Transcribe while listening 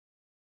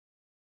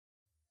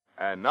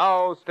And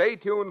now, stay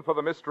tuned for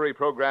the mystery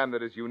program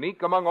that is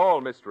unique among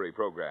all mystery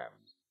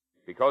programs.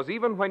 Because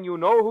even when you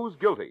know who's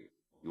guilty,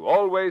 you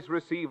always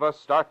receive a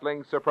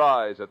startling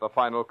surprise at the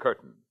final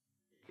curtain.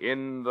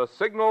 In the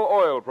Signal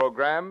Oil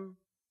program,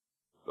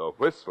 The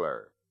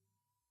Whistler.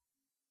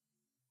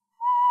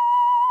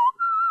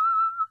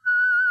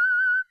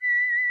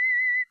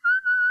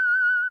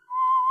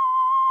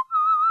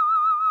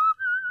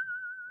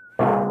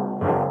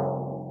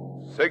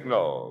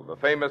 Signal, the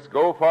famous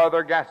Go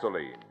Farther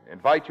gasoline,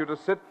 invite you to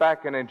sit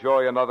back and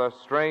enjoy another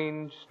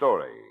strange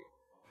story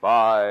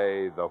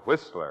by The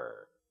Whistler.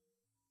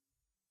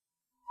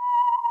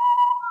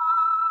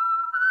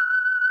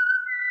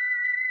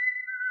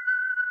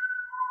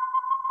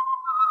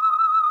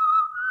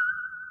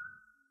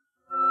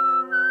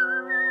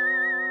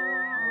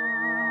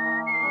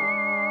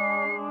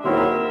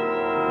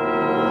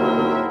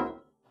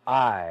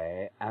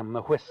 I am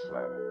the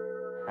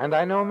Whistler, and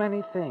I know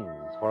many things,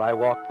 for I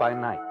walk by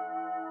night.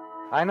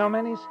 I know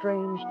many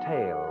strange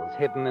tales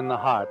hidden in the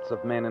hearts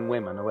of men and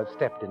women who have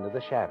stepped into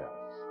the shadows.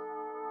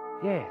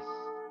 Yes,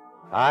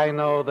 I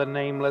know the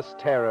nameless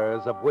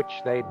terrors of which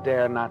they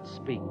dare not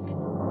speak.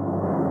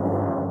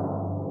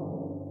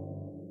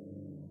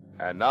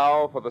 And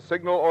now for the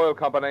Signal Oil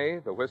Company,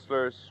 The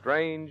Whistler's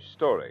strange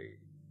story,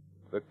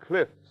 The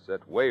Cliffs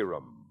at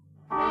Weyrham.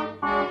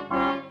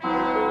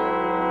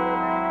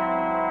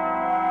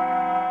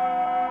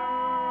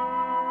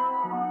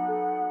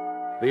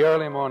 The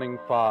early morning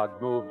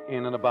fog moved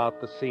in and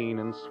about the scene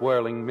in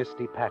swirling,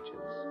 misty patches.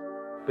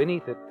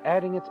 Beneath it,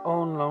 adding its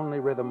own lonely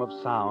rhythm of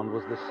sound,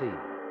 was the sea.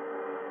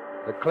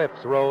 The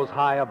cliffs rose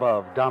high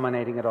above,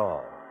 dominating it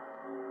all.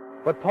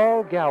 But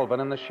Paul Galvin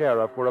and the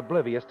sheriff were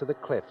oblivious to the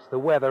cliffs, the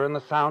weather, and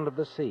the sound of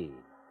the sea.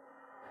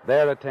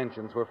 Their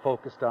attentions were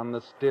focused on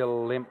the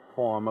still, limp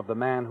form of the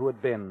man who had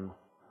been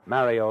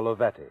Mario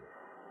Lovetti.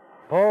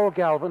 Paul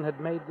Galvin had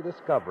made the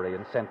discovery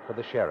and sent for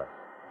the sheriff.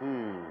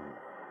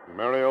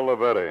 Mario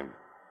Lovetti.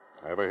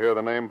 Ever hear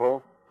the name,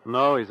 Paul?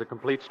 No, he's a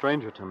complete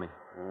stranger to me.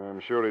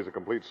 I'm sure he's a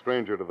complete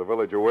stranger to the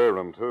village of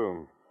Weyrham,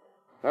 too.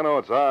 I know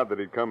it's odd that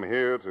he'd come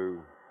here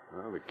to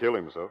kill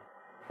himself.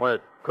 Well,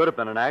 it could have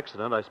been an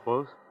accident, I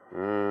suppose.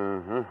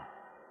 Uh-huh.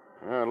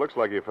 Yeah, it looks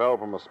like he fell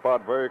from a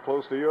spot very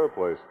close to your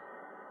place.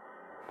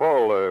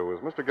 Paul, was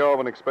Mr.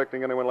 Galvin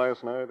expecting anyone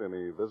last night?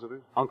 Any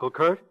visitors? Uncle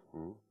Kurt?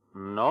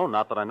 No,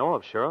 not that I know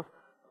of, Sheriff.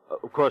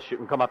 Of course, you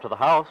can come up to the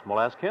house and we'll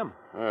ask him.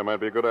 Yeah, it might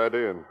be a good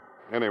idea.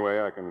 Anyway,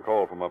 I can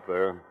call from up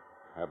there.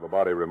 Have the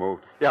body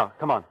removed. Yeah,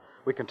 come on.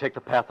 We can take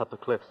the path up the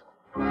cliffs.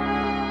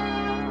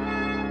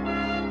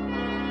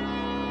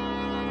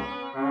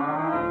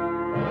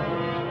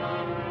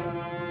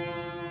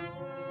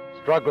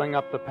 Struggling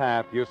up the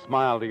path, you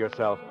smile to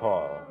yourself,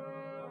 Paul.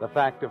 The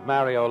fact of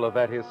Mario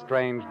Lovetti's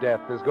strange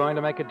death is going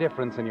to make a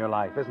difference in your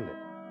life, isn't it?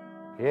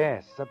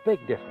 Yes, a big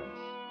difference.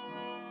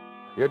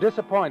 You're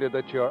disappointed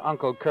that your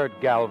Uncle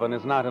Kurt Galvin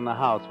is not in the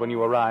house when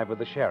you arrive with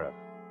the sheriff.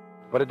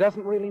 But it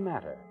doesn't really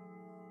matter.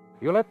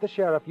 You let the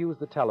sheriff use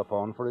the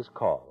telephone for his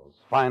calls,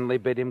 finally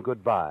bid him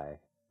goodbye,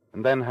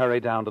 and then hurry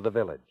down to the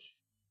village.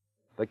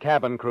 The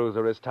cabin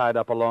cruiser is tied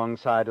up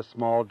alongside a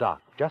small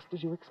dock, just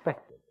as you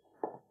expected.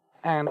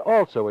 And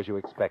also as you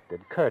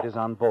expected, Kurt is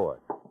on board.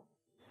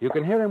 You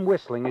can hear him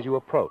whistling as you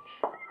approach.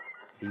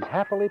 He's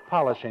happily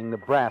polishing the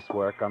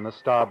brasswork on the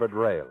starboard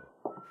rail.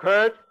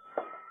 Kurt?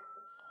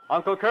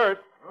 Uncle Kurt?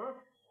 Huh?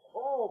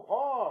 Oh,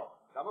 Paul.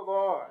 Come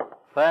aboard.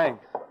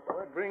 Thanks.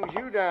 What brings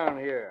you down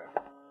here?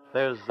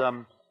 There's,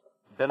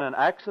 been an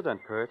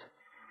accident, Kurt.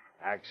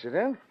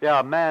 Accident? Yeah,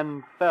 a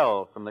man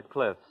fell from the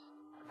cliffs.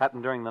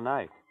 Happened during the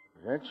night.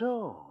 Is that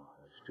so?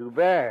 That's too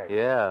bad.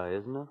 Yeah,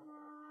 isn't it?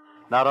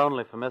 Not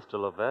only for Mr.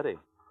 Lovetti.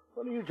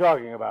 What are you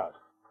talking about?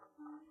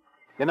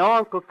 You know,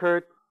 Uncle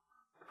Kurt,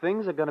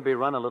 things are going to be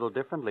run a little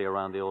differently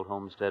around the old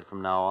homestead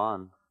from now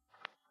on.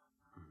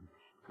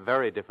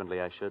 Very differently,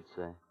 I should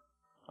say.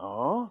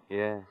 Oh?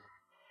 Yes.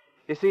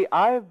 You see,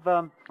 I've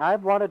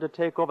wanted to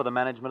take over the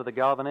management of the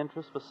Galvin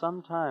interest for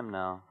some time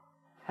now.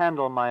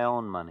 Handle my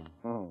own money.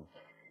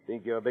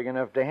 Think you're big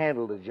enough to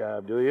handle the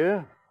job, do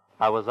you?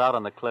 I was out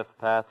on the cliff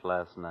path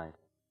last night.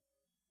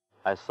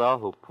 I saw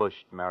who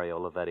pushed Mario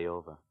Lovetti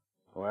over.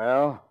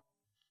 Well?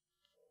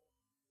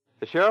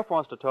 The sheriff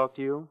wants to talk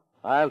to you.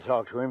 I'll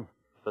talk to him.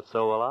 But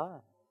so will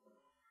I.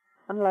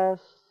 Unless...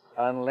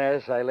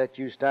 Unless I let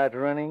you start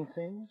running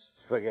things?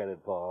 Forget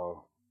it,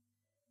 Paul.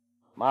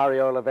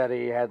 Mario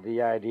Lovetti had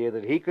the idea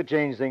that he could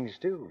change things,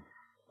 too.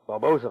 For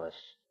both of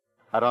us.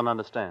 I don't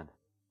understand.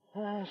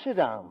 Sit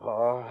down,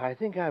 Paul. I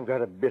think I've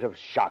got a bit of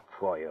shock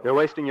for you. You're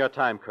wasting your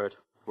time, Kurt.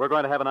 We're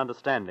going to have an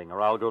understanding, or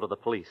I'll go to the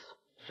police.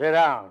 Sit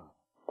down.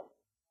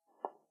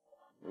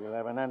 We'll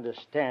have an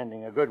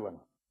understanding, a good one.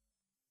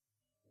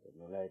 Let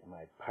me light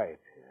my pipe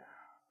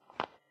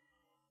here.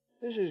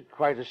 This is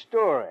quite a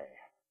story.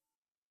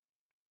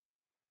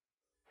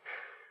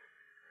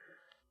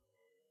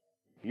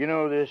 You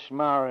know, this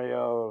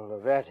Mario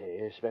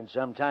Lovetti spent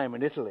some time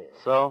in Italy.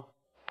 So?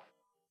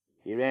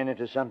 He ran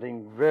into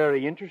something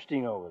very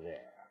interesting over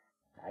there.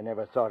 I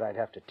never thought I'd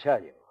have to tell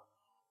you.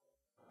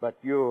 But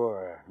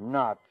you're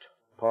not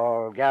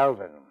Paul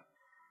Galvin.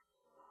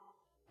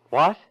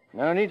 What?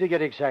 No need to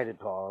get excited,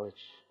 Paul.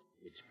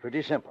 It's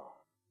pretty simple.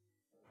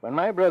 When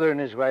my brother and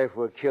his wife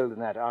were killed in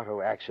that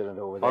auto accident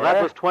over there... Oh,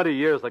 that was 20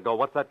 years ago.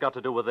 What's that got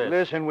to do with this?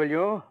 Listen, will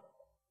you?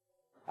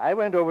 I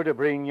went over to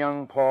bring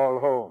young Paul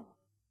home.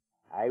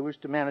 I was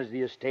to manage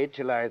the estate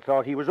till I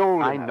thought he was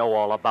old enough. I know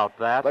all about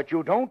that. But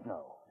you don't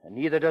know, and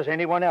neither does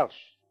anyone else.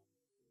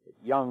 That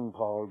young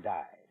Paul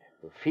died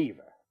of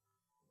fever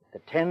at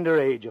the tender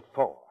age of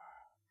 4.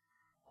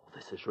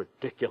 This is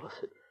ridiculous.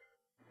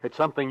 It's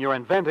something you're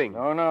inventing.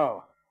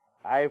 No.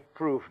 I've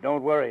proof,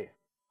 don't worry.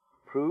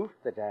 Proof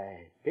that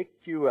I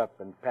picked you up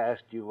and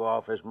passed you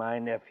off as my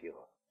nephew.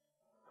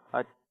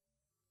 I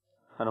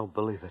don't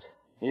believe it.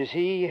 You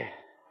see,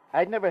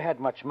 I'd never had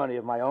much money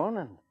of my own,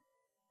 and,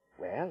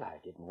 well, I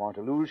didn't want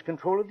to lose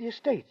control of the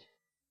estate.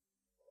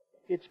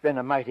 It's been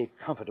a mighty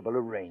comfortable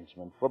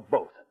arrangement for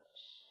both of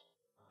us.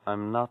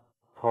 I'm not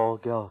Paul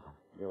Galvin.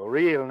 Your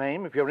real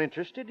name, if you're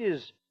interested,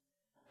 is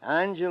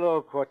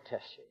Angelo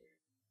Cortesi.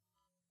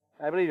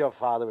 I believe your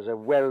father was a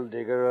well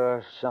digger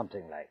or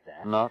something like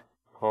that. Not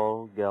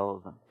Paul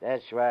Galvin.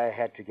 That's why I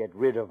had to get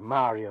rid of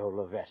Mario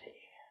Lavetti.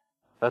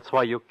 That's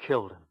why you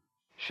killed him.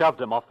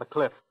 Shoved him off the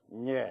cliff.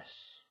 Yes.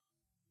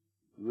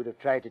 You would have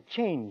tried to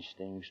change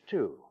things,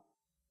 too.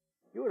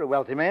 You were a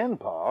wealthy man,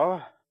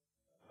 Paul,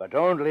 but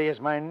only as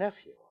my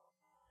nephew.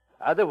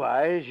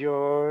 Otherwise,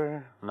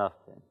 you're...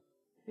 Nothing.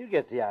 You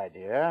get the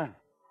idea.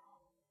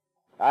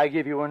 I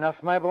give you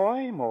enough, my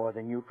boy, more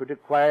than you could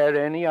acquire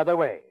any other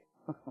way.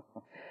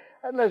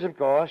 Unless, of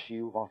course,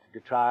 you wanted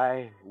to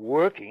try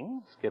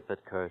working. Skip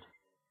it, Kurt.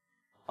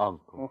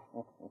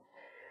 Uncle.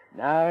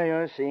 Now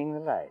you're seeing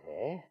the light,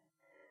 eh?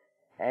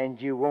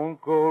 And you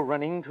won't go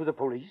running to the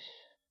police?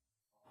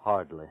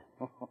 Hardly.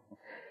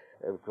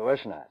 Of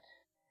course not.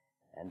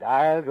 And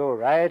I'll go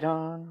right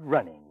on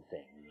running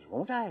things,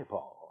 won't I,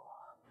 Paul?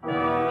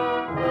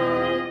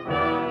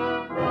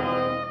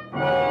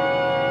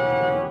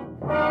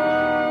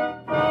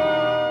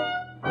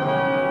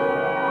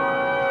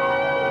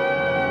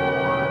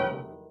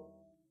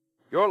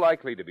 You're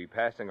likely to be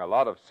passing a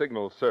lot of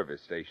signal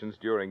service stations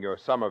during your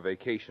summer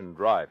vacation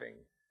driving.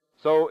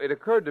 So it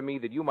occurred to me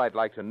that you might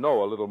like to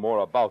know a little more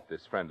about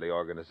this friendly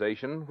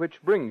organization,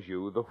 which brings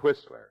you the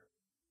Whistler.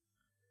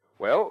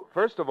 Well,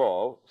 first of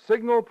all,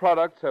 Signal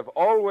products have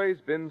always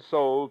been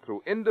sold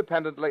through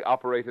independently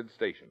operated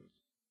stations.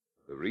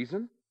 The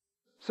reason?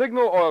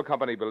 Signal Oil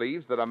Company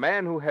believes that a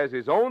man who has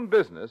his own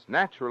business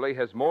naturally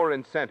has more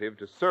incentive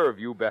to serve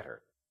you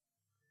better.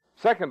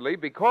 Secondly,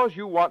 because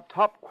you want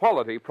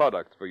top-quality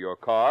products for your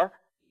car,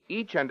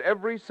 each and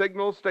every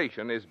Signal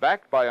station is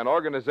backed by an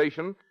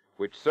organization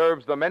which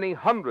serves the many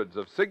hundreds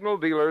of Signal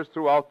dealers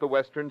throughout the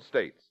western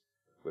states,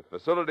 with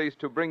facilities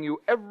to bring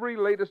you every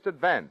latest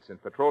advance in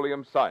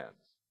petroleum science.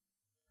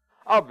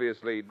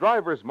 Obviously,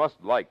 drivers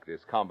must like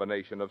this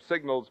combination of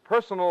Signal's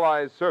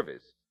personalized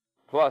service,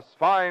 plus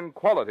fine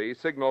quality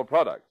Signal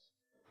products,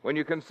 when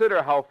you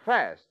consider how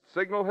fast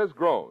Signal has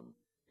grown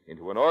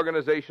into an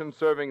organization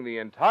serving the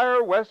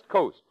entire West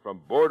Coast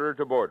from border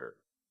to border.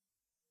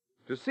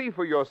 To see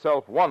for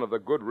yourself one of the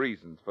good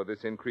reasons for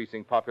this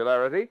increasing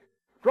popularity,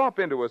 drop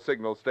into a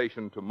Signal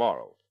station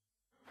tomorrow.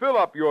 Fill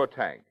up your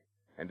tank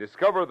and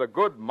discover the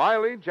good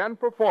mileage and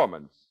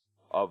performance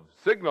of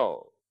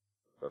Signal,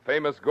 the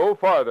famous Go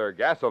Farther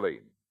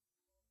gasoline.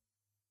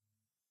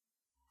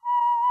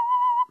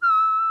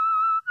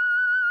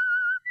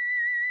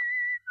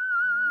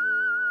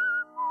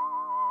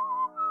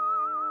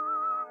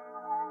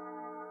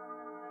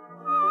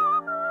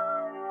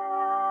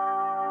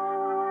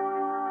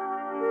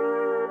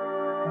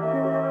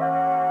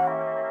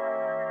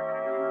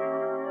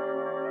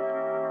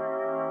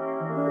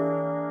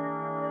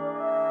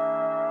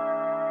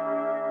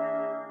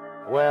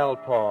 Well,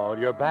 Paul,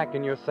 you're back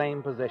in your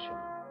same position.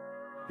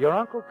 Your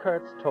Uncle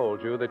Kurt's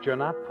told you that you're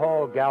not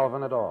Paul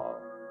Galvin at all,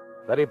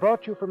 that he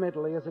brought you from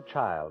Italy as a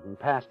child and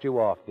passed you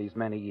off these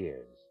many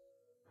years.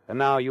 And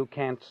now you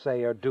can't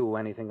say or do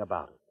anything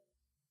about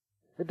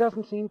it. It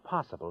doesn't seem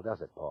possible,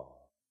 does it, Paul?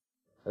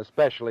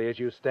 Especially as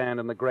you stand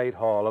in the great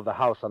hall of the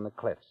house on the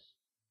cliffs.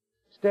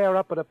 Stare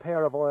up at a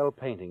pair of oil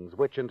paintings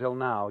which until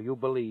now you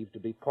believed to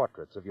be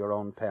portraits of your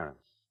own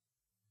parents.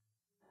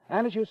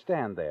 And as you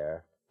stand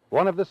there,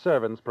 one of the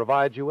servants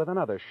provides you with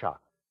another shock,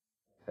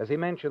 as he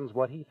mentions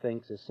what he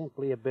thinks is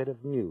simply a bit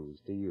of news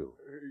to you.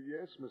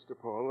 Yes, Mr.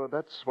 Paul,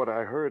 that's what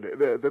I heard,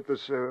 that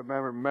this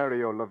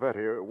Mario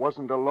Lavetti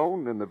wasn't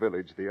alone in the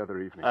village the other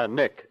evening.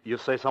 Nick, you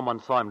say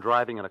someone saw him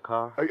driving in a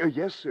car?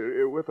 Yes,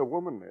 with a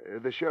woman.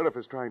 The sheriff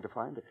is trying to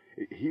find her.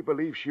 He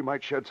believes she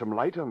might shed some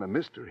light on the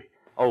mystery.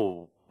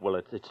 Oh, well,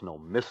 it's no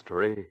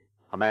mystery.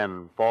 A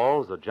man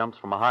falls or jumps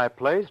from a high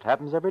place. It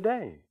happens every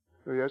day.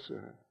 Yes,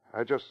 sir.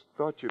 I just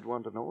thought you'd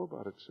want to know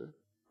about it, sir.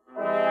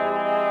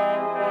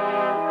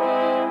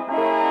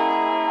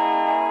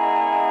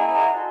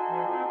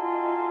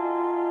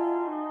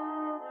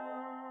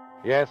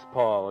 Yes,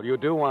 Paul, you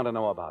do want to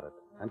know about it.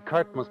 And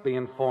Kurt must be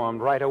informed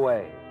right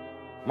away.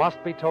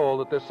 Must be told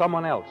that there's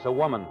someone else, a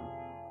woman.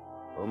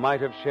 who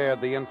might have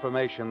shared the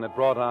information that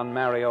brought on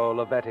Mario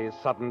Lavetti's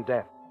sudden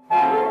death.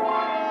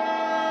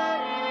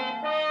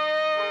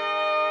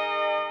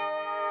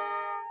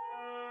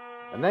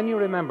 And then you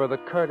remember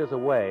that Kurt is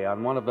away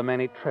on one of the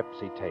many trips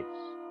he takes.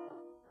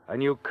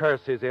 And you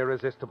curse his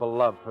irresistible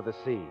love for the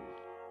sea.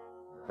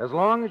 As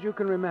long as you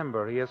can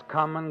remember, he has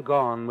come and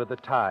gone with the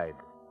tide.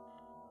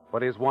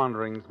 But his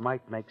wanderings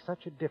might make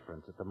such a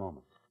difference at the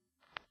moment.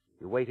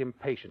 You wait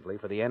impatiently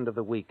for the end of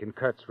the week and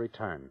Kurt's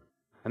return,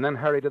 and then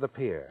hurry to the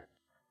pier.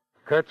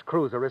 Kurt's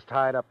cruiser is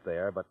tied up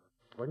there, but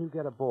when you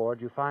get aboard,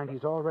 you find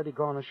he's already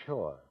gone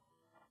ashore.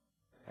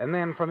 And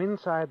then from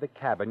inside the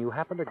cabin, you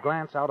happen to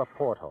glance out a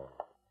porthole,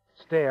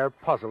 stare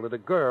puzzled at a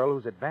girl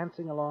who's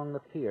advancing along the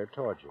pier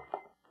toward you.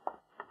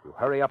 You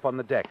hurry up on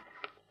the deck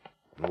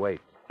and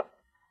wait.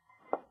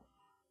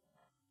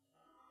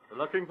 You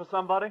looking for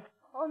somebody?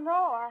 Oh,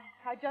 no.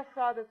 I just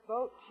saw this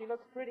boat. She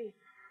looks pretty.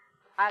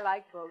 I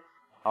like boats.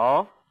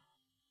 Oh?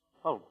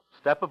 Oh,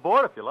 step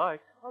aboard if you like.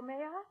 Oh, may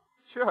I?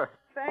 Sure.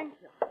 Thank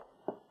you.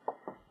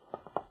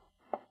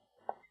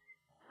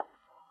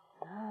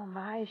 Oh,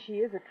 my, she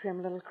is a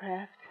trim little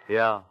craft.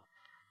 Yeah.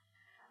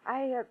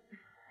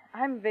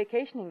 I'm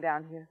vacationing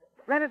down here.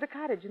 Rented a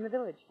cottage in the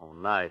village. Oh,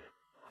 nice.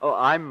 Oh,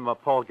 I'm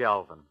Paul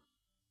Galvin.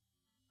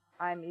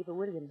 I'm Eva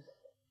Williams.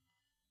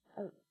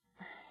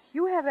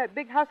 You have that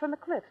big house on the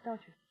cliffs,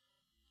 don't you?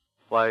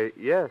 Why,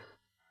 yes.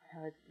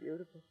 Oh, it's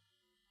beautiful.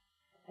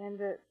 And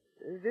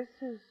this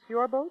is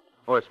your boat?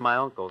 Oh, it's my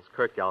uncle's,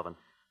 Kurt Galvin.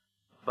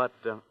 But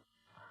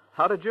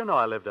how did you know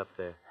I lived up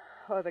there?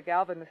 Oh, the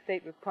Galvin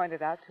estate was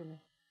pointed out to me.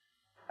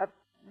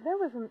 There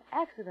was an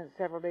accident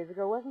several days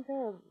ago, wasn't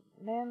there? A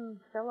man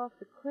fell off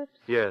the cliffs?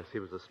 Yes, he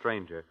was a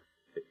stranger.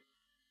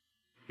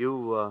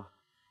 You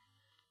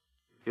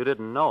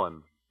didn't know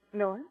him?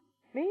 Know him?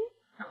 Me?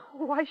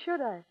 Why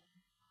should I?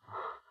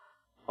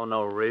 Oh,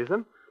 no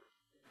reason.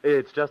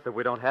 It's just that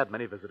we don't have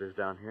many visitors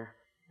down here.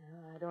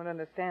 I don't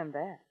understand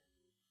that.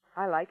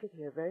 I like it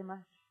here very much.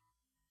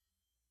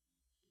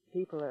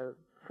 People are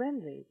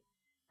friendly.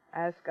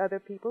 Ask other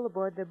people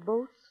aboard their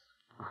boats.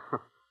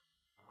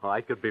 Well,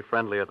 I could be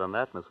friendlier than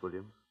that, Miss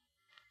Williams.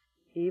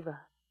 Eva.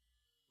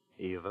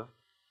 Eva?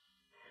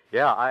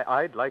 Yeah,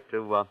 I'd like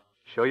to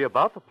show you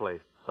about the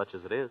place, such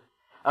as it is.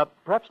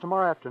 Perhaps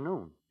tomorrow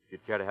afternoon. If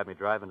you'd care to have me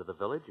drive into the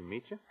village and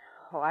meet you.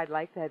 Oh, I'd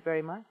like that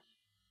very much.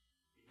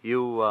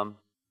 You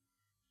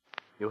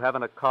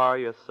haven't a car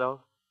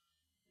yourself?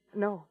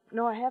 No,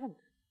 I haven't.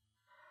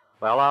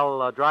 Well,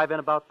 I'll drive in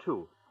about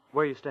 2.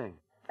 Where are you staying?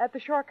 At the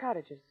Shore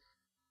Cottages.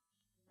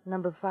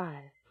 Number 5.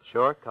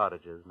 Shore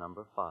Cottages,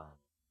 number 5.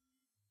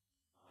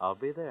 I'll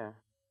be there,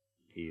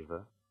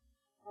 Eva.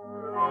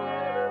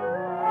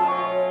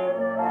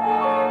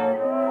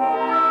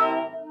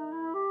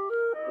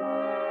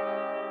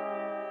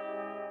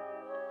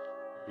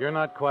 You're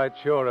not quite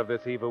sure of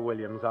this Eva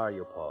Williams, are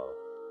you, Paul?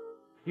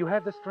 You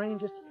had the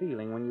strangest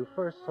feeling when you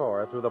first saw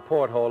her through the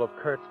porthole of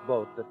Kurt's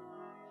boat that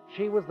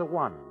she was the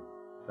one,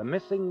 the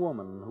missing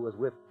woman who was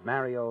with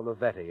Mario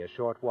Lavetti a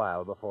short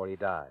while before he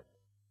died.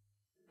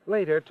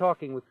 Later,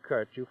 talking with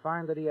Kurt, you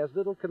find that he has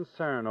little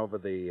concern over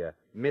the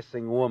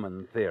missing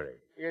woman theory.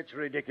 It's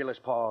ridiculous,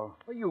 Paul.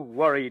 You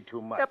worried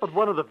too much. Yeah, but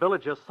one of the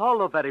villagers saw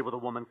Lavetti with a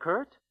woman,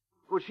 Kurt.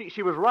 Well,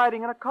 she was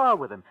riding in a car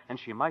with him, and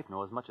she might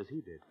know as much as he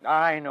did.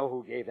 I know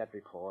who gave that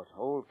report.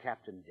 Old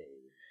Captain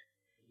Dave.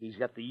 He's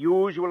got the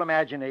usual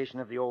imagination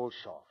of the old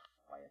sort.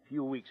 Why, a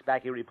few weeks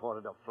back he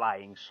reported a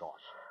flying saucer.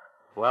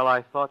 Well,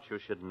 I thought you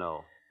should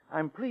know.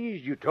 I'm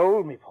pleased you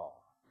told me, Paul.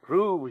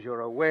 Proves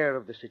you're aware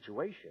of the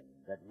situation,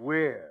 that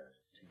we're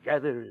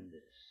together in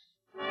this.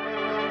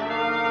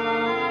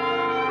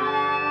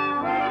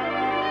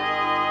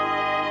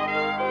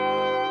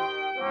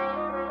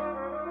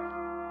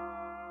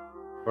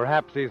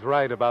 Perhaps he's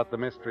right about the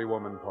mystery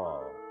woman,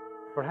 Paul.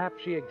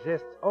 Perhaps she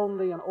exists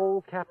only in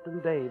old Captain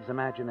Dave's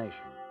imagination.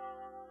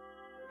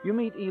 You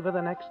meet Eva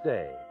the next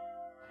day,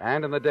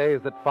 and in the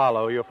days that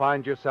follow, you'll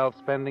find yourself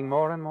spending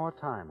more and more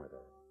time with her.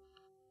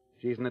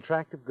 She's an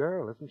attractive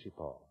girl, isn't she,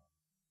 Paul?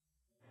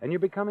 And you're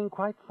becoming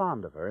quite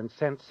fond of her and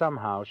sense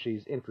somehow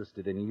she's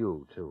interested in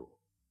you, too.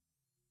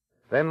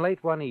 Then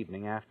late one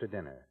evening after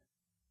dinner,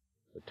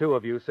 the two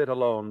of you sit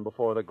alone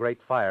before the great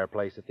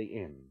fireplace at the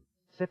inn,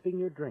 sipping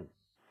your drinks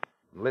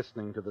and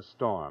listening to the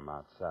storm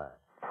outside.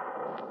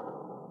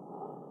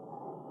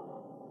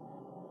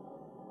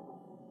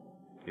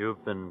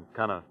 You've been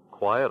kind of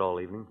quiet all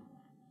evening.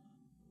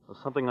 Was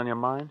something on your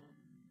mind?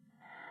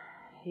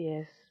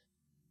 Yes.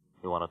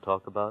 You want to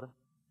talk about it?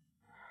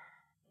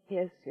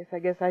 Yes, I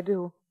guess I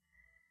do.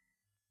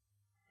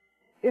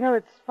 You know,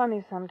 it's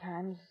funny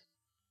sometimes,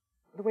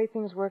 the way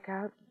things work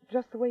out,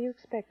 just the way you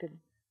expected.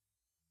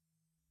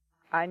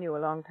 I knew a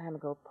long time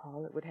ago,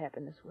 Paul, it would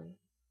happen this way.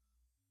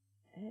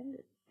 And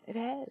it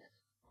has.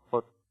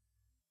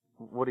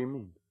 What do you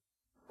mean?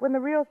 When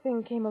the real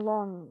thing came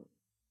along,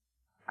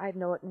 I'd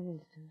know it in an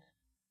instant.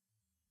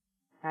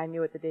 I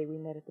knew it the day we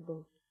met at the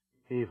boat.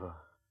 Eva,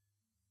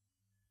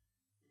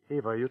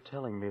 are you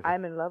telling me that...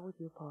 I'm in love with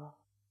you, Paul.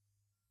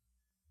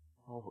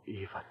 Oh,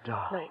 Eva,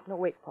 darling. No,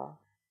 wait, Paul.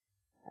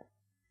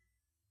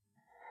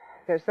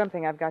 There's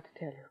something I've got to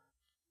tell you.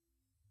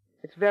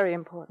 It's very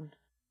important.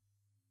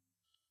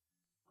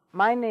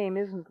 My name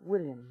isn't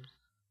Williams.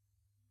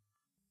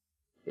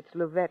 It's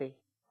Lovetti.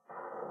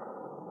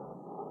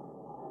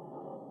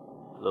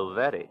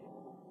 Lovetti?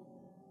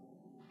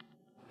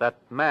 That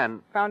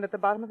man... Found at the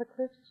bottom of the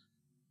cliffs?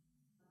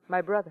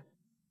 My brother.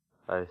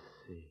 I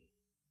see.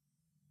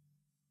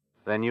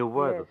 Then you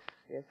were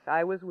Yes,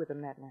 I was with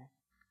him that night.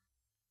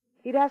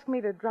 He'd asked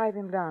me to drive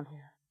him down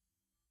here.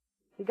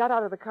 He got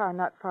out of the car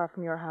not far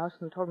from your house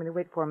and told me to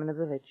wait for him in the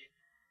village.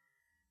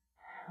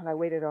 Well, I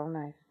waited all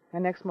night. The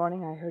next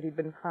morning, I heard he'd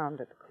been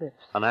found at the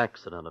cliffs. An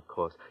accident, of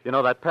course. You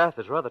know, that path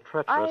is rather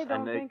treacherous. I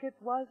don't think it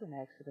was an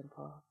accident,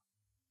 Paul.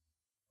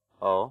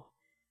 Oh?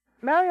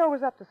 Mario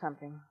was up to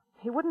something.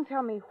 He wouldn't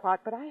tell me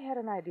what, but I had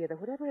an idea that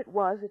whatever it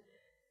was,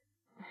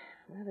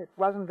 it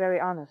wasn't very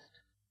honest.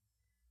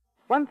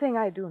 One thing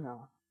I do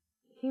know.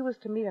 He was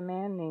to meet a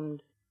man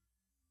named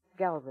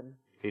Galvin.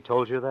 He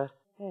told you that?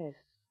 Yes.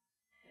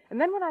 And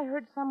then when I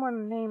heard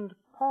someone named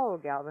Paul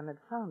Galvin had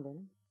found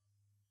him,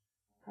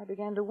 I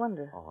began to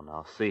wonder. Oh,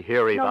 now, see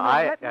here, Eva, No,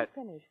 let me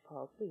finish,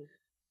 Paul, please.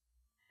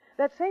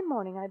 That same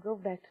morning, I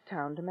drove back to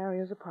town to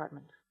Mario's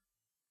apartment.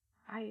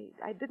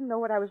 I didn't know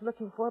what I was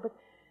looking for, but,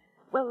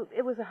 well,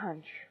 it was a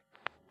hunch.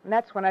 And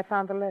that's when I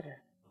found the letter.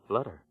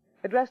 Letter?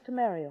 Addressed to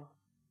Mario.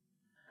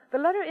 The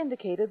letter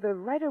indicated the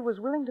writer was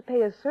willing to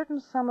pay a certain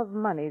sum of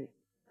money,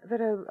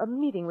 that a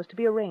meeting was to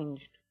be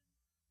arranged.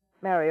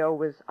 Mario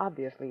was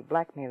obviously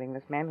blackmailing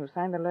this man who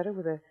signed the letter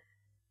with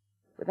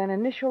an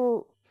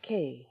initial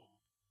K.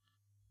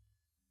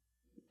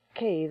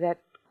 K, that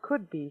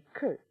could be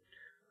Kurt,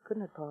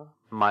 couldn't it, Paul?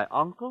 My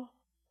uncle?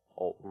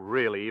 Oh,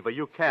 really, Eva,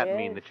 you can't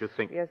mean that you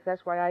think... Yes,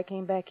 that's why I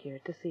came back here,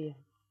 to see him.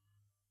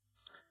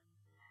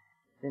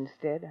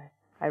 Instead,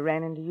 I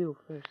ran into you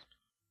first.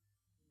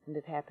 And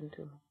it happened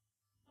to me.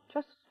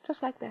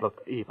 Just like that.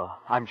 Look, Eva,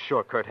 I'm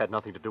sure Kurt had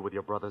nothing to do with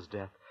your brother's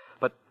death.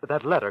 But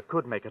that letter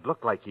could make it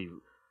look like he...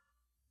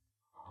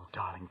 Oh,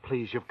 darling,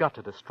 please, you've got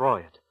to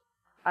destroy it.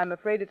 I'm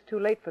afraid it's too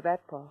late for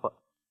that, Paul.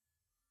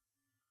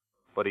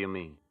 What do you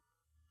mean?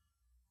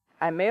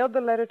 I mailed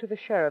the letter to the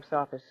sheriff's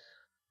office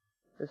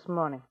this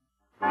morning.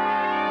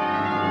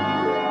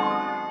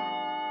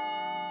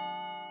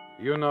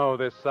 You know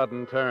this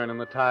sudden turn in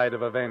the tide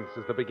of events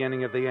is the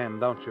beginning of the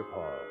end, don't you,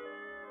 Paul?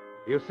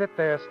 You sit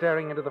there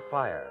staring into the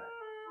fire.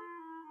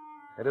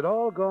 It had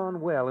all gone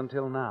well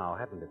until now,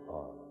 hadn't it,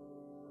 Paul?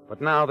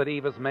 But now that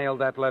Eva's mailed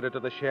that letter to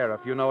the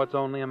sheriff, you know it's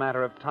only a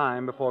matter of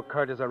time before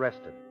Kurt is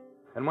arrested.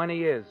 And when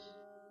he is,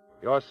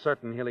 you're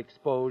certain he'll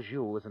expose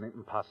you as an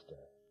imposter.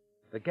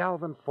 The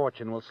Galvin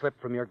fortune will slip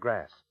from your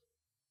grasp.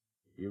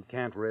 You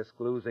can't risk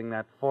losing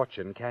that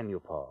fortune, can you,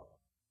 Paul?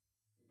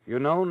 You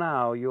know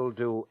now you'll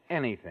do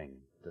anything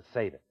to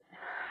save it.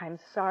 I'm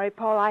sorry,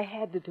 Paul. I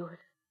had to do it.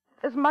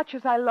 As much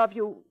as I love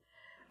you,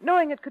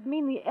 knowing it could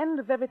mean the end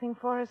of everything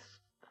for us,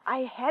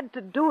 I had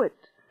to do it.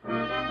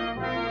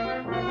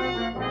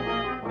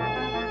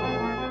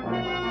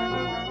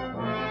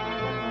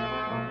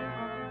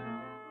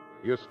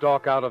 You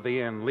stalk out of the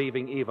inn,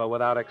 leaving Eva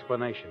without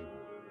explanation.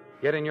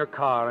 Get in your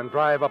car and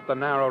drive up the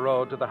narrow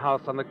road to the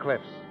house on the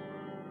cliffs.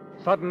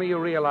 Suddenly you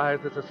realize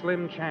there's a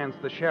slim chance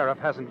the sheriff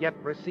hasn't yet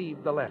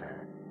received the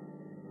letter.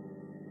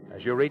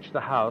 As you reach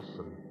the house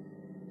and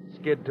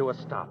skid to a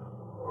stop,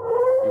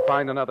 you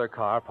find another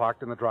car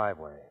parked in the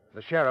driveway.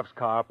 The sheriff's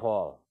car,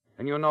 Paul.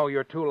 And you know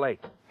you're too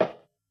late.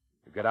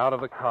 You get out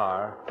of the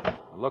car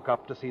and look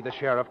up to see the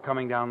sheriff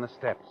coming down the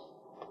steps.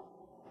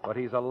 But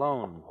he's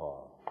alone,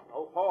 Paul.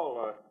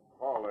 Oh,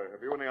 Paul,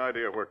 have you any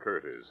idea where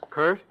Kurt is?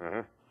 Kurt?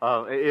 Uh-huh.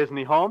 Isn't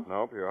he home?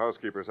 Nope, your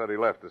housekeeper said he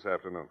left this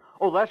afternoon.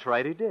 Oh, that's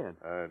right, he did.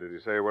 Did he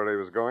say where he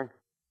was going?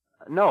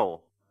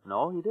 No,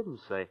 he didn't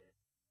say.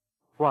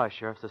 Why,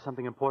 Sheriff, is there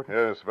something important?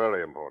 Yes,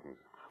 very important.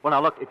 Well,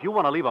 now, look, if you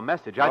want to leave a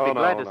message, I'd be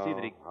glad to see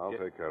that he... I'll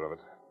take care of it.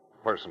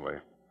 Personally.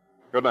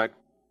 Good night.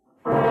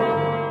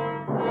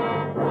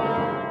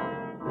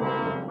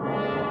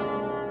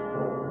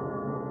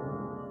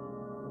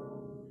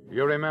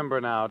 You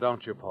remember now,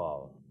 don't you,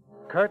 Paul?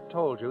 Kurt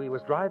told you he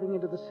was driving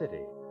into the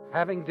city,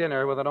 having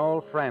dinner with an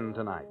old friend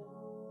tonight.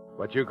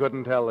 But you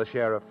couldn't tell the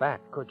sheriff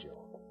that, could you?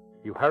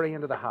 You hurry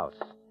into the house,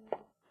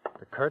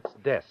 to Kurt's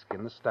desk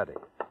in the study.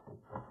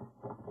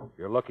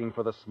 You're looking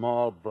for the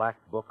small black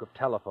book of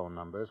telephone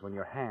numbers when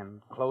your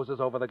hand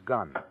closes over the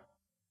gun.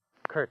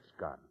 Kurt's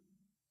gun.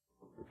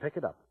 You pick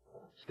it up,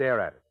 stare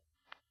at it,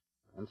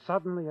 and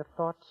suddenly a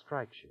thought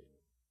strikes you.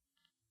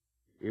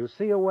 You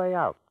see a way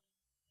out,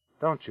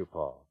 don't you,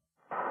 Paul?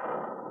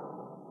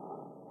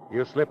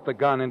 You slip the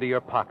gun into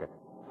your pocket,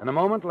 and a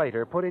moment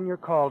later put in your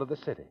call to the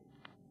city.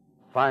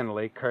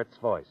 Finally, Kurt's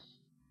voice.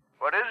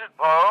 What is it,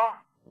 Paul?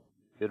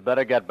 You'd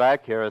better get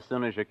back here as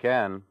soon as you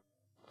can.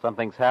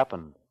 Something's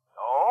happened.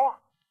 Oh?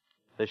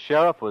 The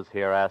sheriff was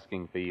here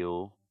asking for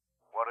you.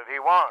 What did he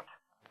want?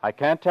 I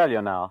can't tell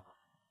you now.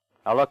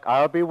 Now, look,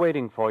 I'll be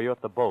waiting for you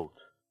at the boat.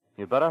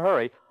 You'd better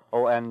hurry.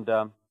 Oh, and,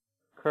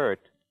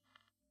 Kurt,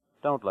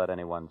 don't let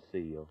anyone see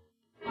you.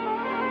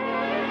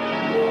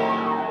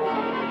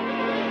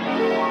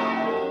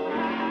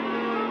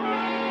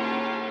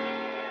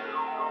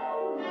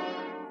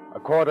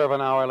 quarter of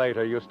an hour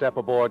later, you step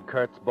aboard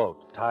Kurt's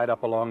boat, tied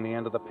up along the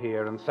end of the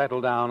pier, and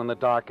settle down in the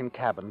darkened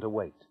cabin to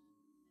wait.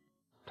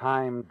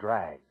 Time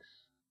drags.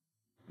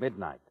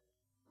 Midnight.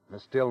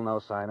 There's still no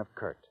sign of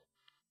Kurt.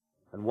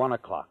 And 1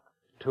 o'clock,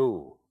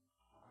 2,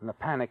 and the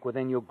panic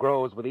within you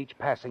grows with each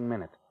passing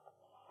minute.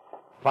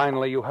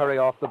 Finally, you hurry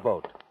off the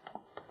boat.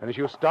 And as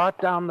you start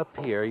down the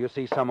pier, you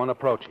see someone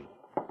approaching.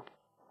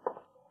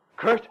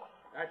 Kurt?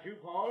 That you,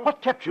 Paul?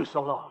 What kept you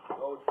so long?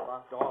 Road's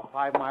blocked off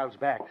 5 miles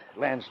back.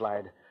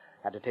 Landslide.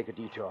 Had to take a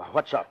detour.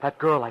 What's up? That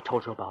girl I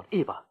told you about,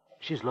 Eva.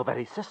 She's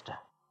Lovetti's sister.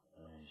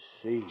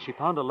 I see. She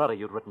found a letter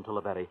you'd written to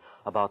Lovetti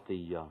about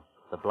the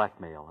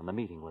blackmail and the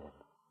meeting with him.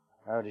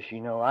 How does she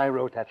know I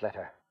wrote that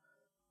letter?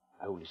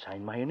 I only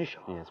signed my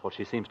initial. Yes, well,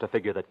 she seems to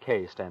figure that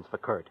K stands for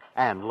Kurt.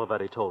 And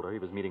Lovetti told her he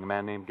was meeting a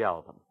man named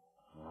Galvin.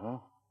 Uh-huh.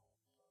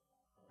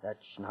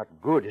 That's not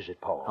good, is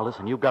it, Paul? Now,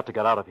 listen, you've got to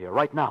get out of here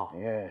right now.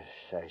 Yes,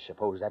 I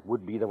suppose that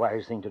would be the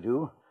wise thing to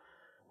do.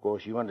 Of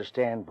course, you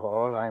understand,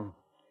 Paul,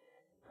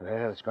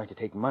 Well, it's going to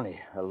take money,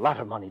 a lot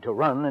of money, to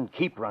run and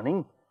keep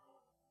running.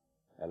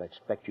 I'll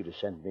expect you to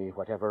send me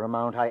whatever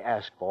amount I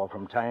ask for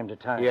from time to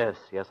time. Yes,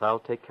 I'll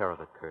take care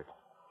of it, Kurt.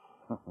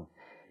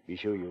 Be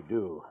sure you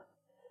do.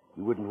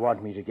 You wouldn't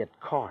want me to get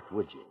caught,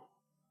 would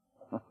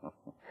you?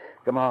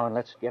 Come on,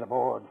 let's get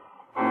aboard.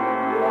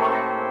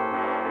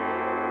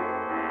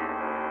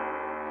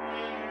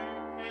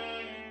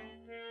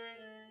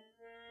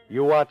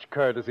 You watch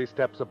Kurt as he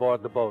steps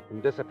aboard the boat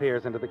and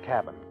disappears into the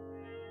cabin.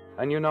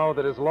 And you know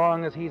that as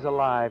long as he's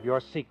alive, your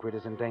secret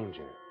is in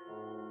danger.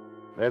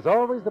 There's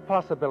always the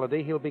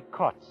possibility he'll be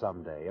caught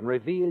someday and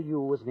reveal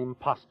you as an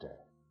imposter.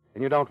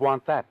 And you don't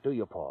want that, do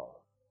you, Paul?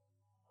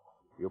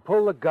 You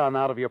pull the gun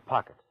out of your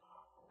pocket.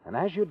 And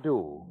as you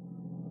do,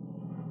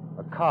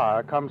 a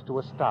car comes to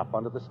a stop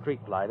under the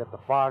streetlight at the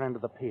far end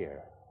of the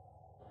pier.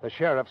 The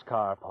sheriff's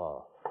car,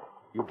 Paul.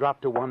 You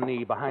drop to one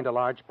knee behind a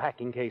large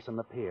packing case on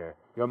the pier,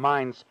 your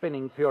mind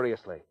spinning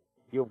furiously.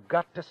 You've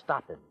got to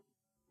stop him.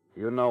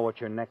 You know what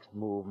your next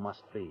move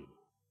must be.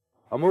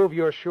 A move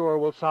you're sure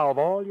will solve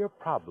all your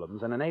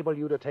problems and enable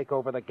you to take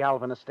over the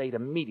Galvin estate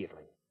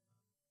immediately.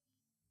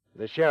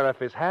 The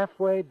sheriff is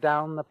halfway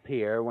down the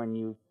pier when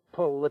you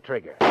pull the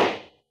trigger.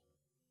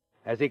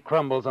 As he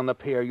crumbles on the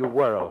pier, you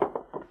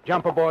whirl,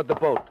 jump aboard the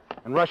boat,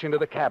 and rush into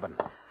the cabin.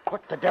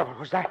 What the devil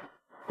was that?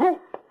 Who?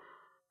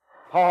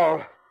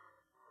 Paul,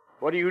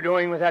 what are you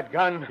doing with that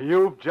gun?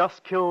 You've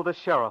just killed the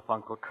sheriff,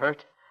 Uncle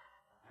Kurt.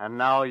 And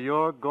now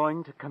you're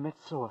going to commit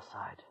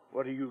suicide.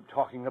 What are you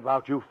talking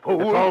about, you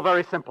fool? It's all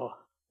very simple.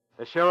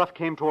 The sheriff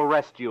came to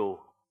arrest you,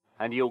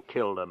 and you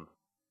killed him.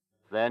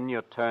 Then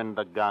you turned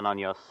the gun on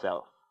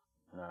yourself.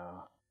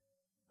 Now,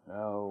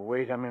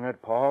 wait a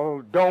minute,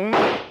 Paul. Don't.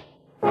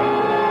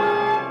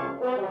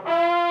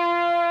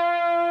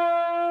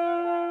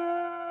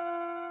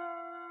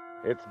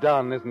 It's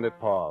done, isn't it,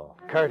 Paul?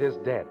 Kurt is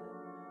dead.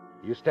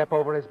 You step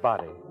over his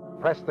body,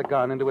 press the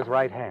gun into his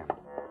right hand.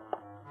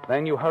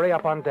 Then you hurry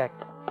up on deck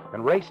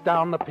and race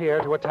down the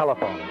pier to a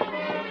telephone.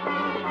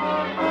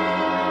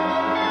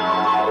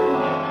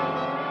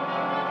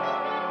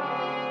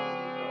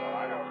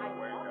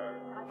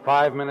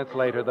 Five minutes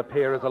later, the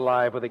pier is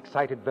alive with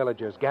excited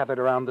villagers gathered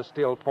around the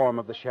still form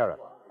of the sheriff.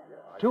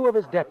 2 of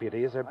his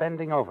deputies are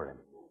bending over him.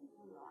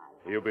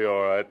 He'll be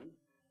all right.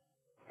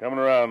 Coming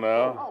around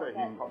now.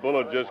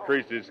 Bullet just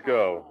creased his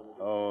skull.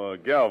 Oh,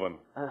 Galvin.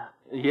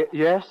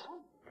 Yes?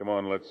 Come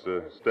on, let's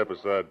step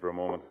aside for a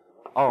moment.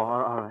 Oh,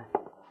 all right.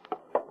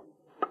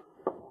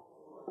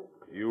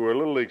 You were a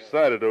little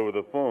excited over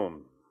the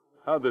phone.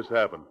 How'd this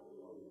happen?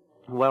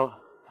 Well,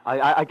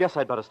 I guess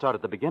I'd better start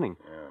at the beginning.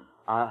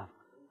 Yeah.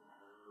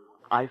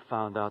 I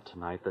found out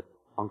tonight that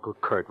Uncle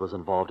Kurt was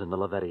involved in the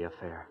Lovetti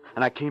affair.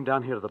 And I came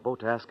down here to the boat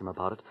to ask him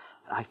about it.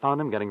 I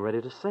found him getting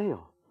ready to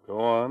sail. Go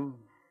on.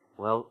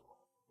 Well,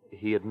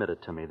 he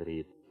admitted to me that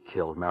he'd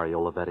killed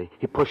Mario Lovetti.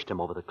 He pushed him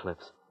over the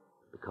cliffs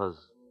because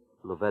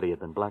Lovetti had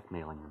been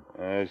blackmailing him.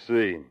 I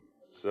see.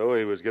 So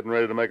he was getting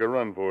ready to make a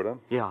run for it, huh?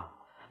 Yeah.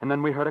 And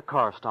then we heard a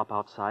car stop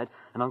outside,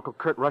 and Uncle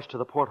Kurt rushed to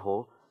the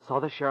porthole,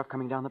 saw the sheriff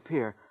coming down the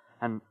pier,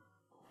 and,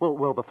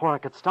 well, before I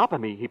could stop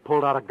him, he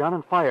pulled out a gun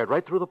and fired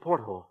right through the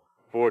porthole.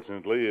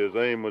 Fortunately, his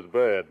aim was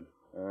bad.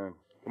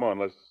 Come on,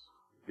 let's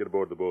get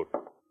aboard the boat.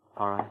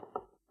 All right.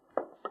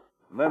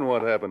 And then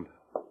what happened?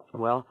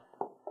 Well,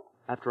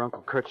 after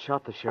Uncle Kurt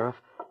shot the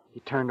sheriff, he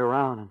turned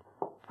around, and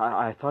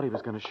I thought he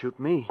was going to shoot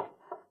me.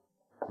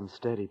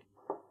 Instead, he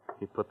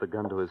put the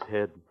gun to his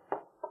head,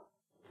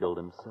 killed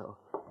himself.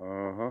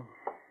 Uh-huh.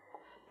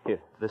 Here,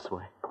 this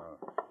way.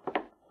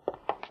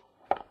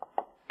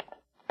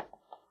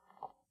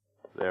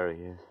 There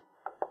he is.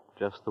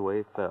 Just the way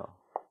he fell.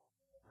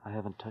 I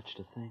haven't touched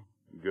a thing.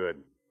 Good.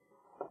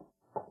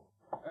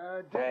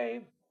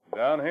 Dave,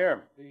 Down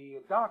here. the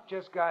doc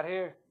just got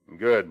here.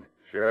 Good.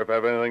 Sheriff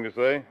have anything to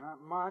say?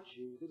 Not much.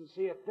 He didn't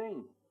see a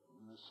thing.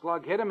 When the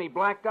slug hit him, he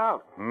blacked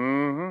out.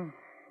 Mm-hmm.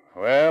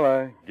 Well,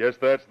 I guess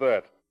that's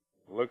that.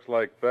 Looks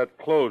like that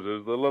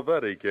closes the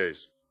Lovetti case.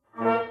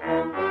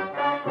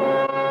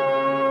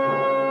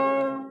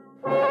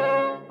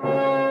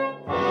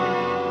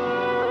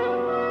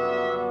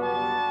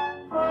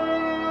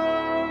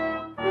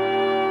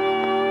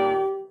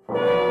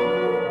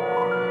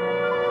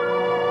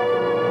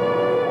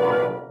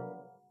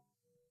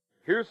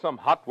 Here's some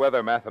hot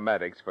weather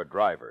mathematics for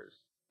drivers.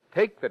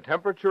 Take the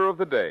temperature of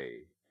the day.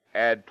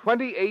 Add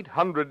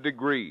 2,800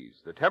 degrees,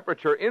 the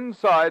temperature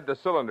inside the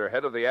cylinder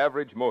head of the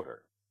average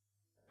motor.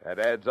 That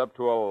adds up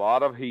to a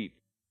lot of heat.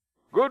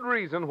 Good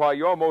reason why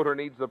your motor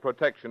needs the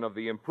protection of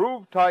the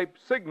improved type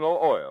Signal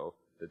oil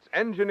that's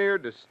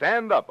engineered to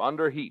stand up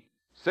under heat.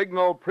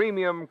 Signal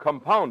Premium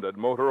Compounded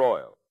Motor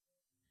Oil.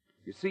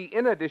 You see,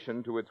 in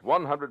addition to its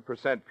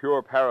 100%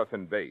 pure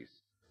paraffin base,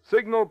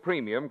 Signal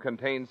Premium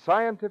contains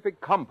scientific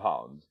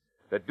compounds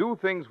that do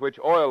things which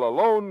oil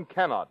alone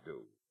cannot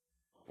do.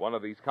 One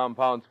of these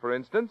compounds, for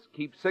instance,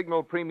 keeps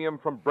Signal Premium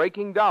from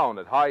breaking down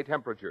at high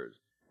temperatures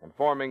and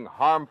forming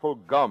harmful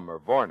gum or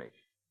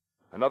varnish.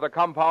 Another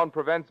compound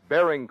prevents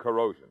bearing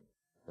corrosion,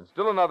 and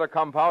still another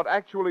compound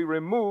actually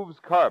removes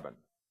carbon.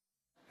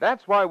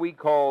 That's why we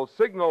call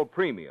Signal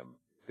Premium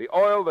the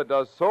oil that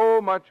does so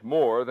much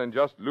more than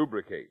just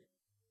lubricate.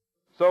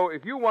 So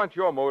if you want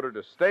your motor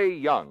to stay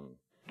young,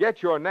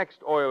 get your next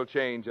oil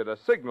change at a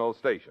Signal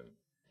station.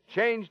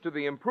 Change to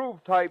the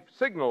improved type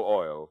Signal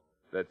oil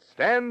that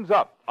stands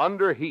up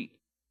under heat.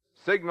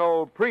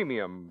 Signal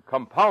Premium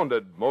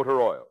Compounded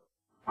Motor Oil.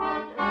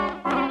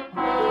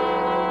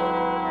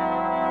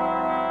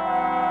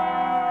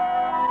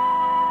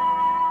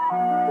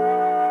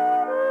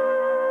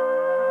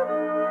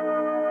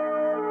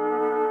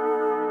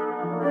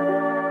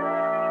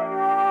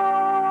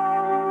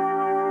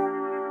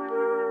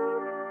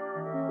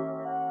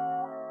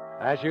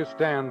 As you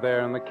stand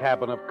there in the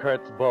cabin of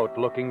Kurt's boat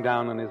looking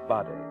down on his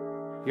body,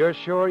 you're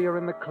sure you're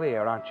in the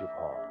clear, aren't you,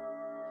 Paul?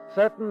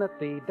 Certain that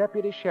the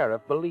deputy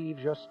sheriff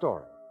believes your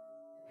story.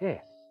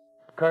 Yes,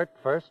 Kurt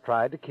first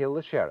tried to kill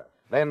the sheriff,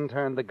 then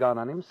turned the gun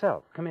on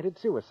himself, committed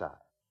suicide.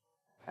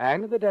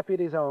 And in the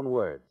deputy's own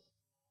words,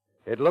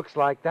 it looks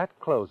like that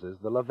closes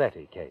the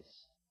Lavetti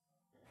case.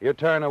 You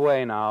turn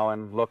away now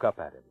and look up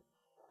at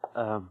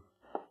him.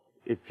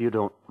 If you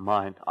don't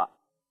mind,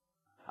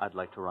 I'd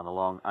like to run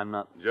along. I'm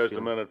not... Just a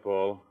minute,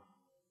 Paul.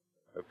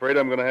 Afraid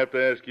I'm going to have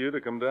to ask you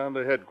to come down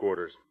to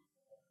headquarters.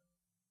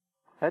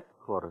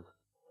 Headquarters?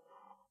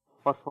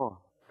 What for?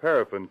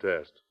 Paraffin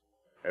test.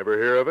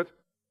 Ever hear of it?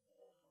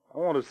 I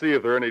want to see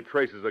if there are any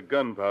traces of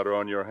gunpowder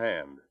on your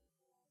hand.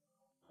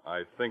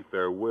 I think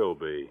there will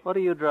be. What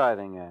are you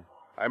driving at?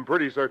 I'm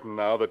pretty certain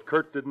now that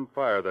Kurt didn't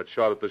fire that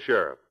shot at the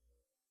sheriff.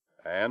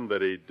 And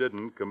that he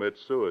didn't commit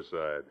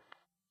suicide.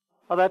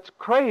 Oh, that's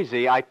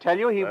crazy. I tell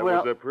you, That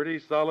was a pretty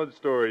solid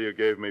story you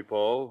gave me,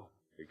 Paul.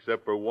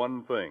 Except for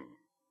one thing.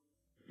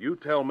 You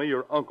tell me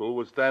your uncle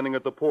was standing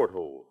at the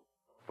porthole.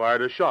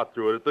 Fired a shot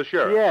through it at the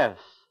sheriff. Yes.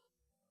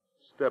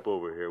 Step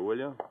over here, will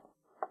you?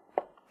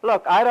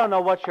 Look, I don't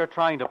know what you're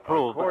trying to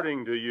prove.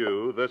 According to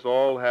you, this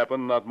all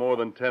happened not more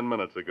than 10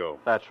 minutes ago.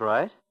 That's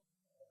right.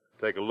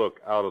 Take a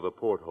look out of the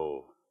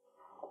porthole.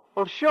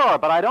 Well, sure,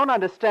 but I don't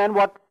understand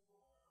what...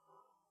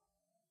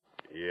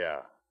 Yeah.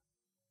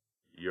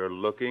 You're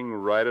looking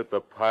right at the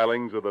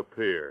pilings of the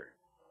pier.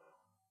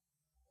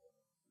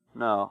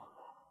 No.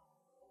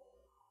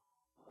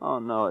 Oh,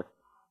 no, it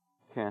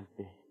can't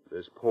be.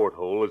 This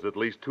porthole is at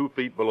least 2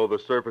 feet below the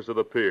surface of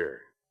the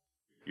pier.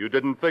 You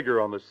didn't figure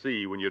on the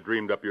sea when you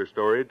dreamed up your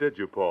story, did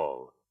you,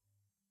 Paul?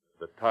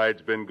 The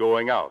tide's been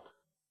going out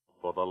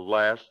for the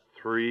last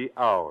 3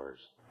 hours.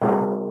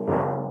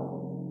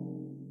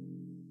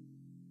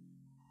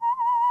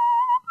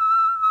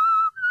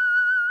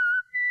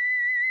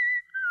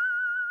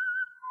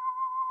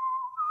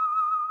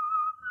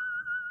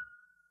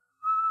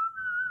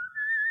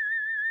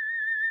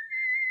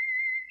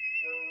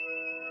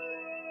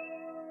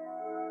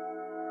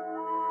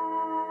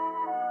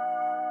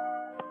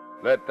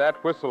 Let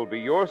that whistle be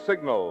your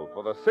signal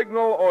for the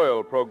Signal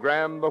Oil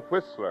program, The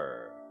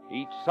Whistler,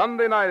 each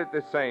Sunday night at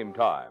this same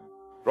time.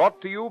 Brought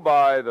to you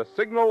by the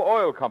Signal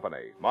Oil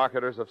Company,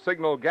 marketers of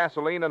Signal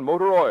gasoline and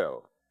motor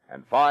oil,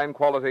 and fine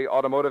quality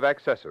automotive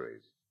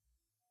accessories.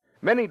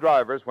 Many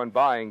drivers, when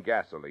buying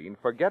gasoline,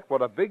 forget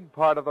what a big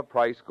part of the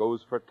price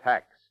goes for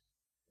tax.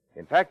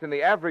 In fact, in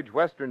the average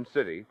Western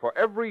city, for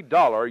every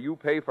 $1 you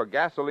pay for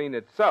gasoline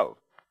itself,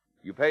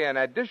 you pay an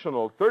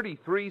additional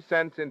 33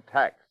 cents in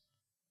tax.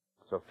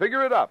 So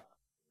figure it up.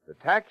 The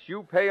tax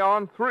you pay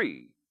on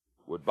 3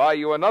 would buy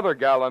you another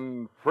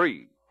gallon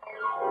free.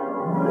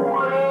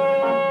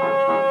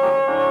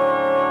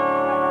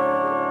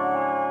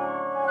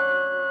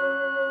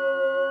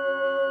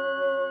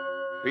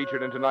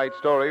 Featured in tonight's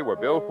story were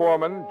Bill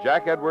Foreman,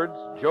 Jack Edwards,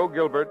 Joe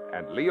Gilbert,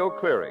 and Leo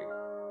Cleary.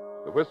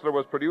 The Whistler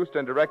was produced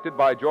and directed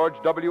by George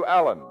W.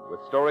 Allen,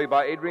 with story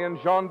by Adrian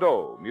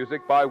Jondeau,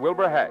 music by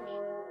Wilbur Hatch,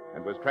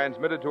 and was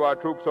transmitted to our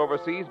troops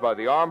overseas by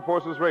the Armed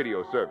Forces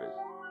Radio Service.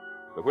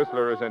 The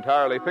Whistler is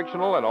entirely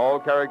fictional, and all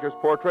characters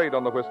portrayed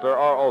on The Whistler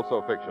are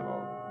also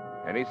fictional.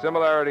 Any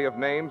similarity of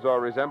names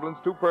or resemblance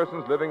to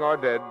persons living or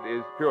dead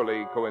is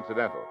purely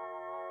coincidental.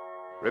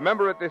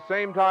 Remember at this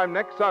same time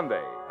next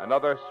Sunday,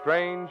 another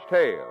strange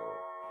tale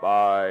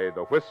by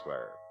The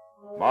Whistler.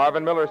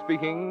 Marvin Miller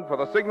speaking for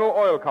the Signal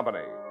Oil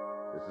Company.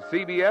 This is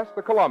CBS,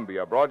 the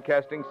Columbia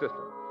Broadcasting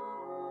System.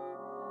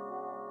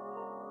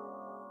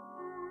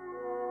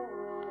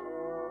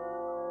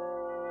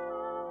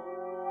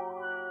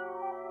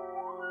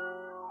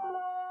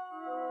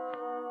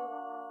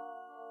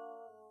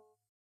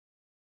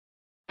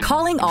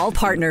 Calling all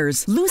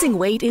partners. Losing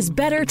weight is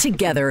better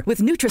together with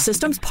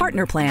Nutrisystem's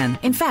Partner Plan.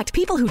 In fact,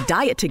 people who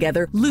diet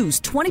together lose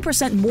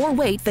 20% more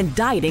weight than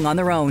dieting on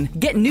their own.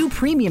 Get new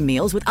premium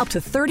meals with up to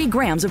 30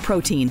 grams of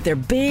protein. They're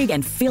big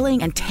and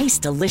filling and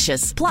taste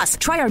delicious. Plus,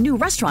 try our new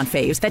restaurant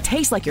faves that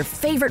taste like your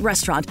favorite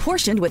restaurant,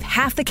 portioned with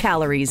half the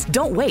calories.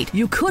 Don't wait.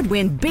 You could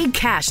win big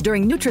cash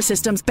during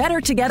Nutrisystem's Better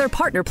Together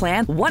Partner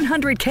Plan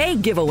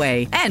 $100K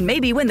giveaway. And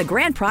maybe win the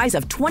grand prize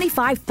of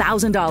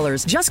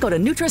 $25,000. Just go to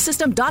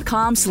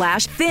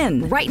Nutrisystem.com/thin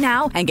right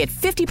now and get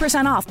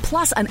 50% off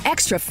plus an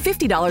extra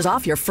 $50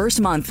 off your first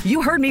month.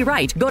 You heard me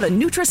right. Go to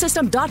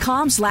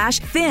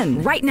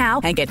Nutrisystem.com/thin right now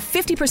and get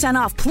 50%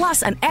 off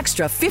plus an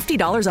extra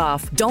 $50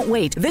 off. Don't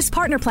wait. This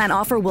Partner Plan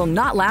offer will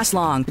not last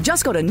long.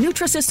 Just go to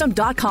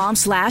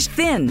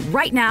Nutrisystem.com/thin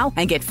right now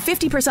and get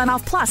 50%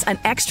 off plus an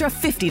extra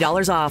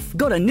 $50 off.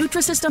 Go to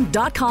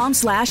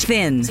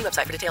Nutrisystem.com/thin. See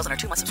website for details on our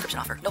 2-month subscription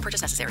offer. No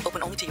purchase necessary.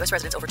 Open only to U.S.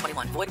 residents over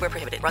 21. Void where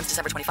prohibited. Runs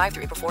December 25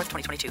 through April 4th,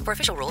 2022. For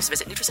official rules,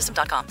 visit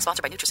Nutrisystem.com.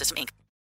 Sponsored by Nutrisystem, Inc.